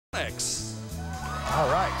Thanks. All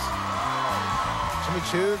right. Jimmy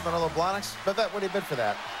Choo's, Manolo Blahniks. Bevette, what do you bid for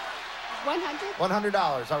that? 100.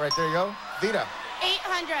 $100. All right, there you go. Vita.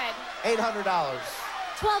 800. $800.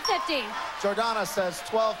 1250. Jordana says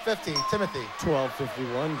 $12.50. Timothy.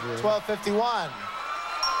 $12.51, Drew. $12.51.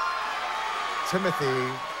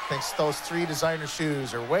 Timothy thinks those three designer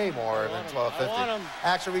shoes are way more than $12.50.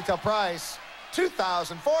 Actual retail price,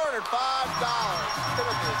 $2,405. Timothy,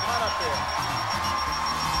 come on up here.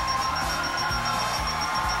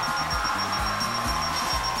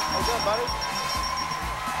 How you doing, buddy?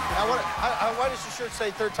 Now, why does your shirt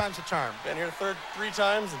say third time's a charm? Been here three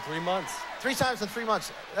times in 3 months. 3 times in 3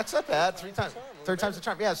 months. That's not bad. Third time's a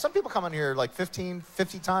charm. Yeah, some people come on here like 50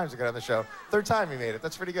 times to get on the show. Third time he made it.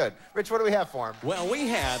 That's pretty good. Rich, what do we have for him? Well, we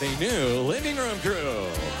have a new living room crew.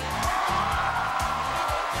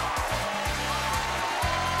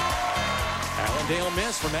 Allendale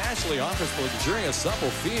Mist from Ashley offers luxurious supple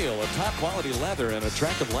feel, a top-quality leather, and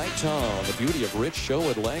attractive light tone. The beauty of rich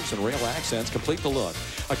show-wood legs and rail accents complete the look.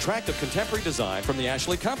 Attractive contemporary design from the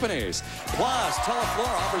Ashley companies. Plus,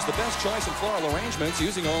 Teleflora offers the best choice in floral arrangements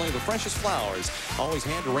using only the freshest flowers. Always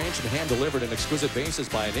hand-arranged and hand-delivered in exquisite vases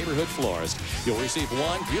by a neighborhood florist. You'll receive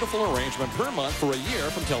one beautiful arrangement per month for a year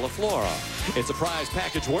from Teleflora. It's a prize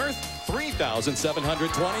package worth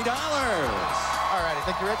 $3,720. All righty,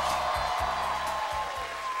 thank you, Rich.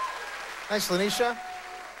 Nice, Lanisha.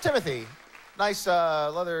 Timothy, nice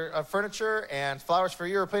leather furniture and flowers for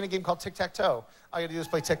you. We're playing a game called Tic-Tac-Toe. All you gotta do is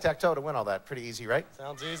play Tic-Tac-Toe to win all that. Pretty easy, right?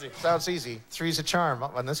 Sounds easy. Sounds easy. Three's a charm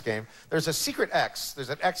on this game. There's a secret X. There's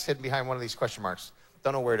an X hidden behind one of these question marks.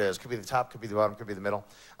 Don't know where it is. Could be the top, could be the bottom, could be the middle.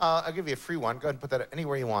 I'll give you a free one. Go ahead and put that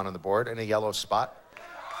anywhere you want on the board in a yellow spot.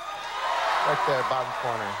 Right there, bottom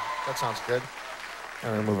corner. That sounds good.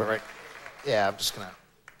 I'm gonna move it right. Yeah, I'm just gonna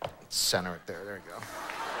center it there. There we go.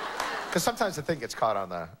 Because sometimes the thing gets caught on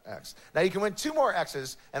the X. Now, you can win 2 more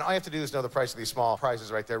X's, and all you have to do is know the price of these small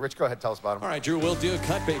prizes right there. Rich, go ahead, tell us about them. All right, Drew, we'll do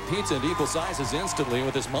cut-baked pizza in equal sizes instantly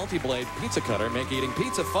with this multi-blade pizza cutter, make eating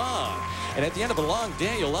pizza fun. And at the end of a long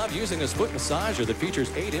day, you'll love using this foot massager that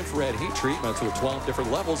features 8 infrared heat treatments with 12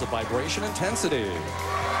 different levels of vibration intensity.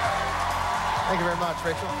 Thank you very much,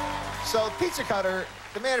 Rachel. So, pizza cutter,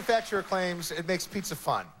 the manufacturer claims it makes pizza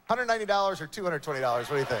fun. $190 or $220, what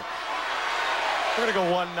do you think? We're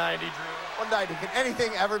gonna go $190, Drew. $190. Can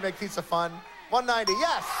anything ever make pizza fun? $190.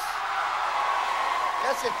 Yes.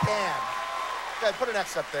 Yes, it can. Go ahead, put an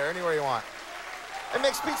X up there, anywhere you want. It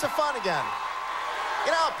makes pizza fun again.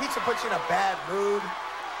 You know how pizza puts you in a bad mood?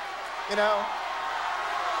 You know?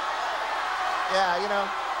 Yeah, you know.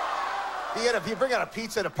 If you bring out a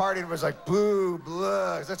pizza at a party and it was like, boo,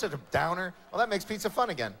 blah, is that such a downer? Well, that makes pizza fun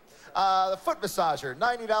again. The foot massager,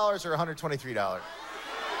 $90 or $123?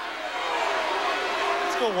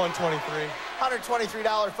 Go $123.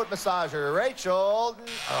 $123 foot massager. Rachel.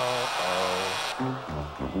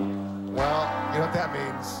 Well, you know what that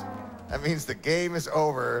means? That means the game is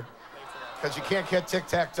over. Because you can't get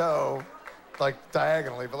tic-tac-toe, like,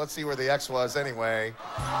 diagonally. But let's see where the X was anyway.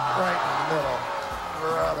 Right in the middle.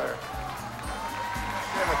 Brother.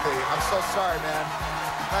 Timothy, I'm so sorry, man.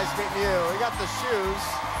 Nice meeting you. We got the shoes.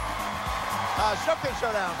 Showcase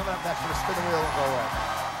Showdown coming up next. We're going to spin the wheel and go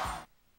away.